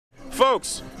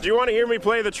Folks, do you want to hear me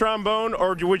play the trombone,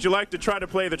 or would you like to try to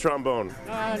play the trombone?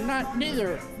 Not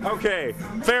neither. Okay,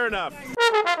 fair enough.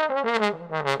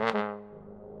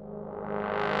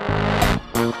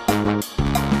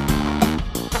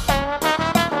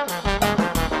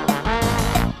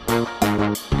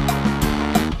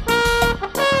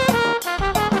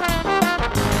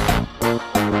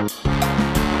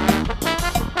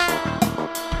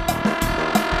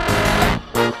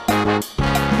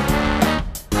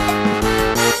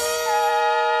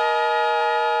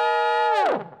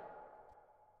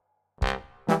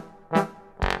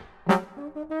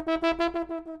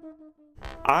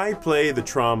 I play the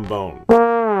trombone.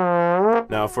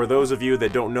 Now, for those of you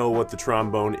that don't know what the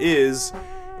trombone is,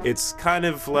 it's kind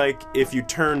of like if you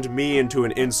turned me into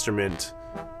an instrument,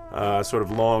 sort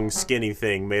of long, skinny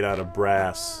thing made out of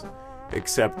brass.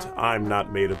 Except I'm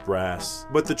not made of brass.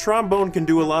 But the trombone can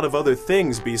do a lot of other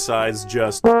things besides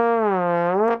just...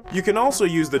 You can also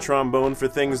use the trombone for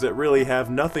things that really have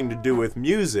nothing to do with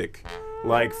music.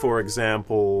 Like, for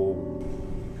example...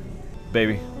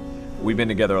 Baby, we've been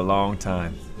together a long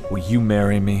time. Will you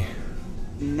marry me?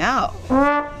 No.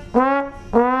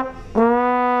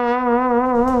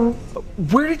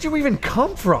 Where did you even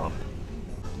come from?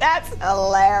 That's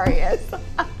hilarious.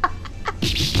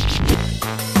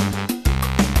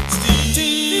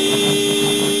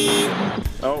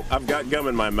 Oh, I've got gum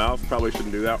in my mouth. Probably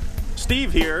shouldn't do that.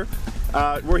 Steve here.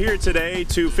 We're here today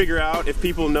to figure out if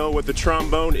people know what the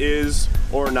trombone is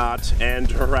or not,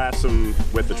 and harass them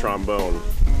with the trombone.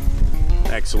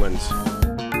 Excellent.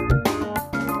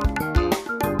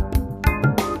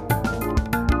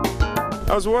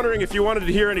 I was wondering if you wanted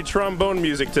to hear any trombone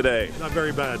music today. Not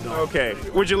very bad, no. Okay.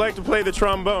 Would you like to play the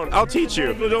trombone? I'll teach you.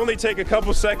 It'll only take a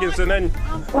couple seconds and then...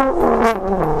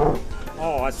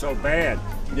 Oh, that's so bad.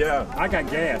 Yeah. I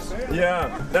got gas.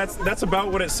 Yeah. That's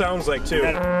about what it sounds like, too.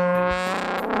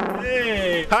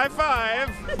 Hey! High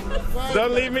five!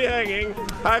 Don't leave me hanging.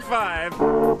 High five.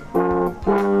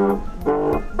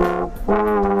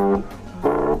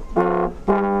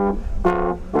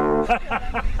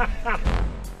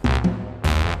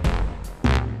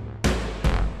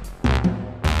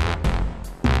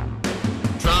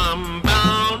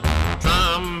 Trombone,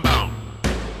 trombone,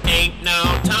 ain't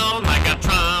no tone like a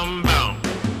trombone.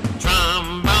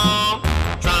 Trombone,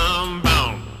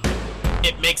 trombone,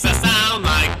 it makes a sound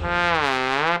like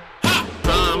ha!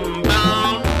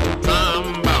 Trombone,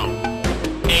 trombone,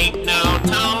 ain't no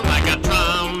tone like a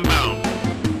trombone.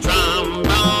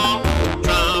 Trombone,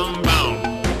 trombone,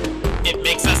 it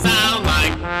makes a sound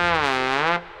like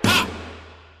ha!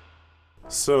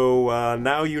 So,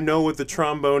 now you know what the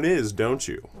trombone is, don't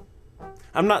you?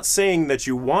 I'm not saying that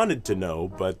you wanted to know,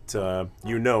 but,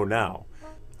 you know now.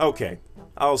 Okay,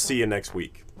 I'll see you next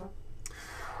week.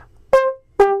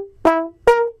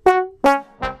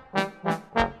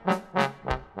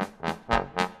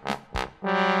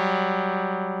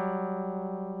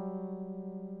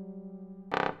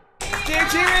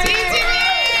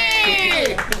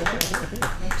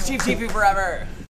 SteveTV forever.